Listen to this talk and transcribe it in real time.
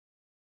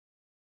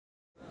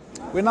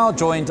We're now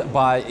joined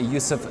by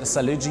Yussuf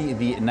Saloojee,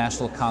 the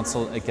National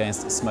Council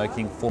Against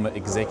Smoking former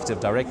Executive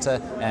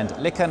Director, and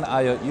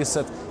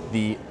Ayo-Yusuf,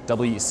 the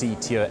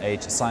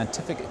WCTOH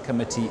Scientific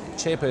Committee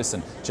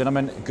Chairperson.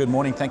 Gentlemen, good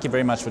morning. Thank you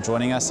very much for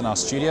joining us in our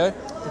studio.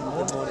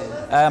 Good morning.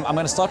 I'm going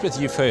to start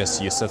with you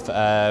first, Yussuf.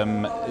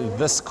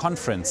 This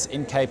conference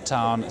in Cape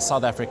Town,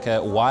 South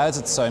Africa, why is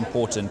it so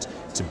important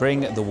to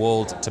bring the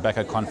World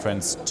Tobacco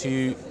Conference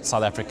to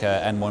South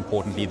Africa and, more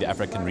importantly, the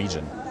African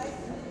region?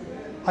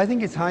 I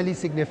think it's highly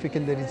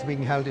significant that it's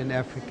being held in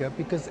Africa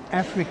because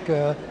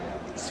Africa's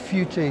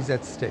future is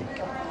at stake.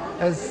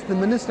 As the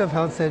Minister of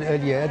Health said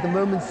earlier, at the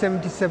moment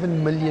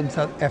 77 million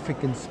South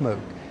Africans smoke.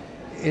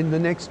 In the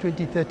next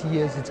 20, 30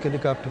 years it's going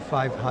to go up to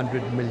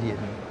 500 million.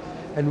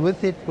 And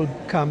with it will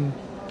come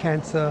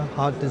cancer,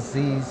 heart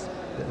disease,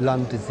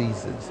 lung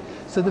diseases.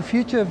 So the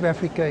future of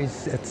Africa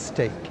is at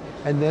stake.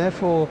 And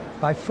therefore,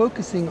 by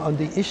focusing on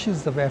the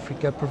issues of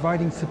Africa,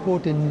 providing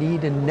support and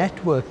need and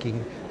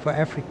networking for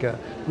Africa,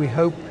 we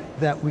hope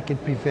that we can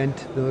prevent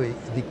the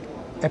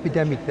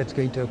epidemic that's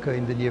going to occur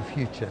in the near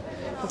future.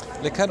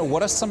 Olalekan,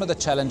 what are some of the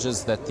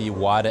challenges that the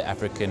wider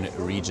African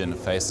region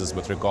faces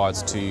with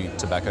regards to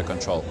tobacco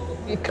control?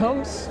 It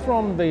comes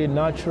from the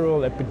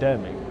natural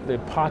epidemic. The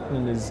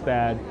pattern is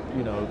that,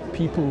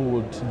 people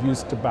would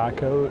use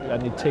tobacco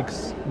and it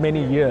takes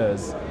many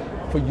years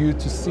for you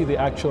to see the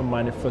actual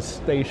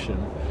manifestation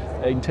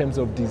in terms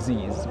of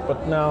disease.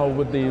 But now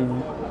with the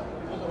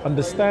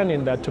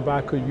understanding that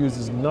tobacco use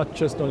is not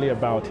just only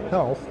about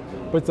health,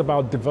 but it's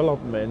about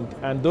development,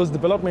 and those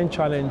development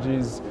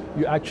challenges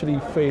you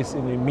actually face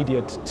in the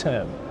immediate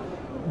term.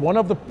 One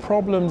of the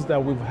problems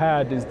that we've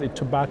had is the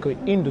tobacco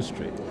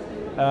industry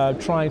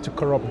trying to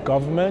corrupt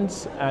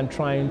governments and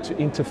trying to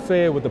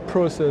interfere with the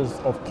process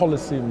of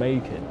policy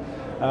making.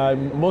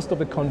 Most of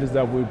the countries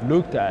that we've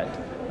looked at,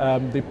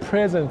 the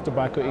present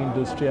tobacco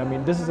industry,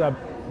 this is a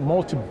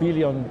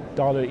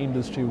multi-billion-dollar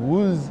industry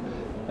whose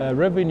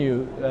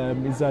revenue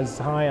is as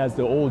high as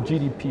the whole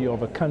GDP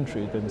of a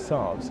country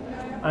themselves.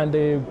 And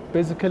they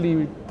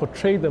basically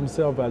portray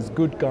themselves as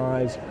good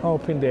guys,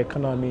 helping the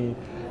economy,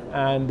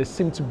 and they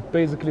seem to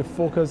basically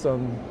focus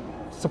on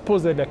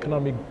supposed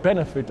economic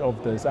benefit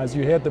of this. As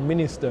you heard the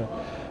minister,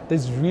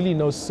 there's really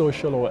no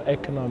social or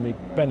economic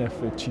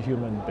benefit to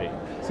human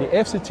beings. The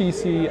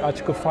FCTC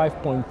Article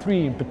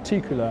 5.3 in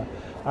particular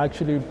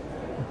actually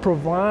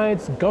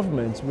provides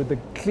governments with a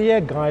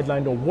clear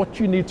guideline of what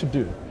you need to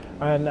do.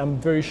 And I'm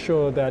very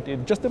sure that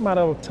in just a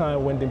matter of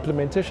time, when the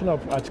implementation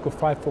of Article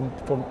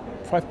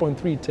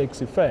 5.3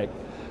 takes effect,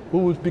 we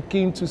will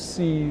begin to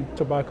see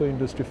tobacco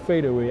industry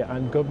fade away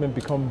and government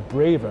become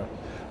braver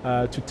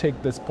to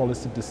take this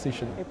policy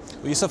decision.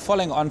 Well, so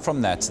following on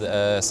from that,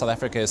 South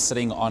Africa is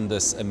sitting on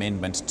this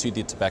amendment to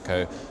the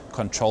Tobacco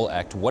Control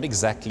Act. What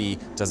exactly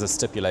does it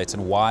stipulate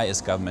and why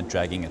is government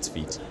dragging its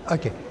feet?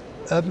 Okay.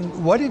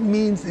 What it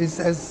means is,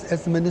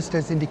 as the Minister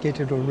has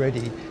indicated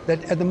already,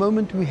 that at the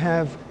moment we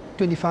have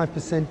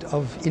 25%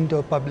 of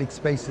indoor public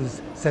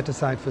spaces set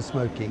aside for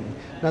smoking.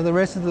 Now the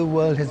rest of the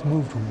world has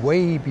moved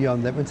way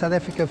beyond that. When South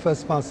Africa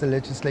first passed the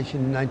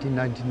legislation in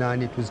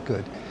 1999, it was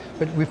good.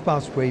 But we've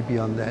passed way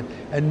beyond that.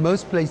 And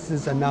most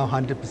places are now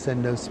 100%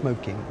 no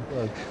smoking.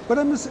 Right. But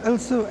I must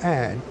also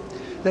add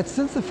that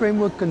since the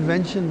Framework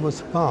Convention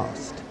was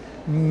passed,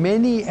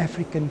 many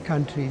African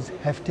countries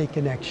have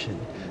taken action.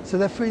 So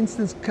that, for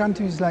instance,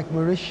 countries like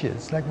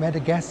Mauritius, like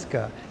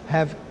Madagascar,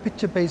 have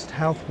picture-based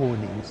health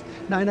warnings.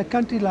 Now, in a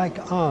country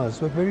like ours,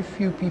 where very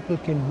few people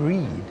can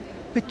read,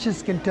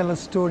 pictures can tell a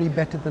story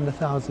better than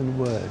 1,000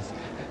 words.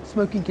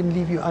 Smoking can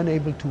leave you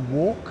unable to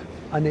walk,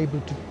 unable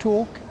to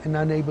talk, and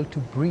unable to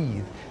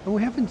breathe. And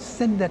we haven't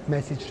sent that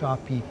message to our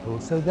people,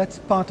 so that's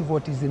part of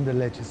what is in the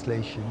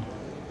legislation.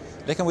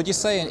 Olalekan, would you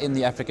say in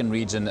the African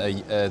region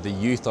the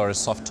youth are a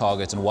soft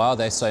target, and why are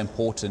they so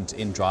important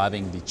in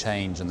driving the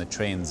change and the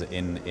trends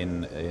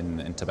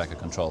in tobacco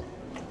control?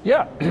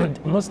 Yeah,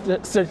 most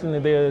certainly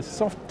they're a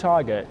soft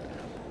target.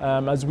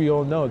 As we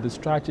all know, the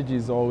strategy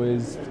is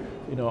always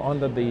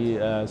under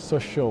the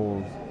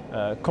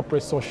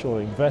corporate social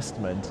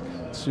investment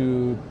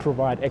to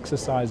provide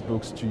exercise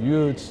books to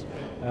youths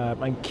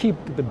and keep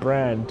the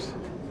brand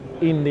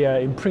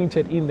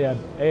imprinted in their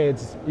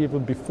heads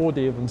even before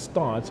they even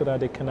start, so that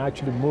they can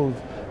actually move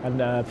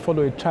and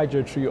follow a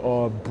trajectory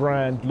of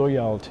brand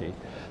loyalty.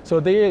 So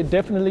they are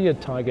definitely a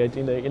target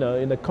in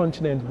a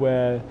continent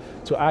where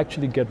to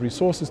actually get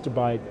resources to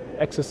buy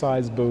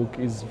exercise book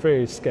is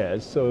very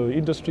scarce. So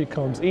industry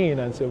comes in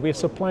and says, we're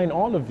supplying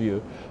all of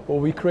you, or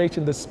we're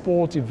creating the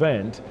sport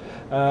event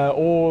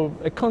or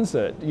a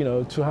concert,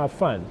 to have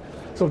fun.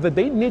 So that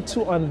they need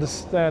to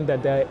understand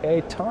that they're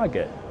a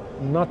target,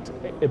 not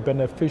a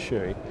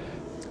beneficiary.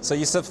 So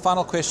Yussuf,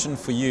 final question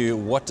for you.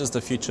 What does the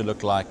future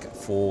look like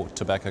for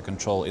tobacco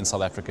control in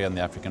South Africa and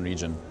the African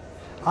region?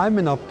 I'm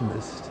an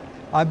optimist.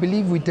 I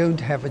believe we don't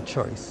have a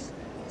choice.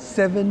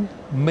 7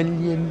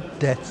 million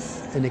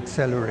deaths and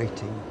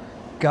accelerating.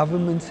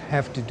 Governments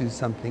have to do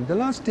something. The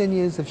last 10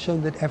 years have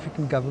shown that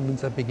African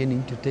governments are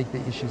beginning to take the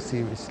issue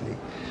seriously.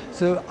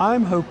 So I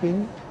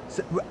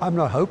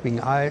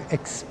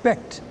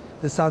expect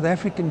the South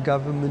African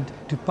government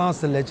to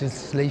pass the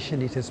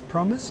legislation it has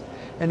promised,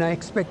 and I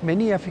expect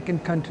many African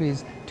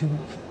countries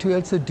to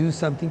also do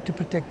something to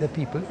protect their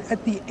people.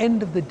 At the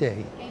end of the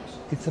day,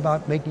 it's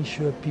about making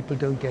sure people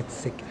don't get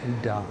sick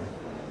and die.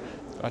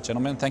 All right,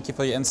 gentlemen, thank you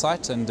for your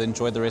insight and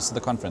enjoy the rest of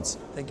the conference.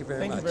 Thank you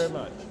very much. Thank you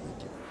very much.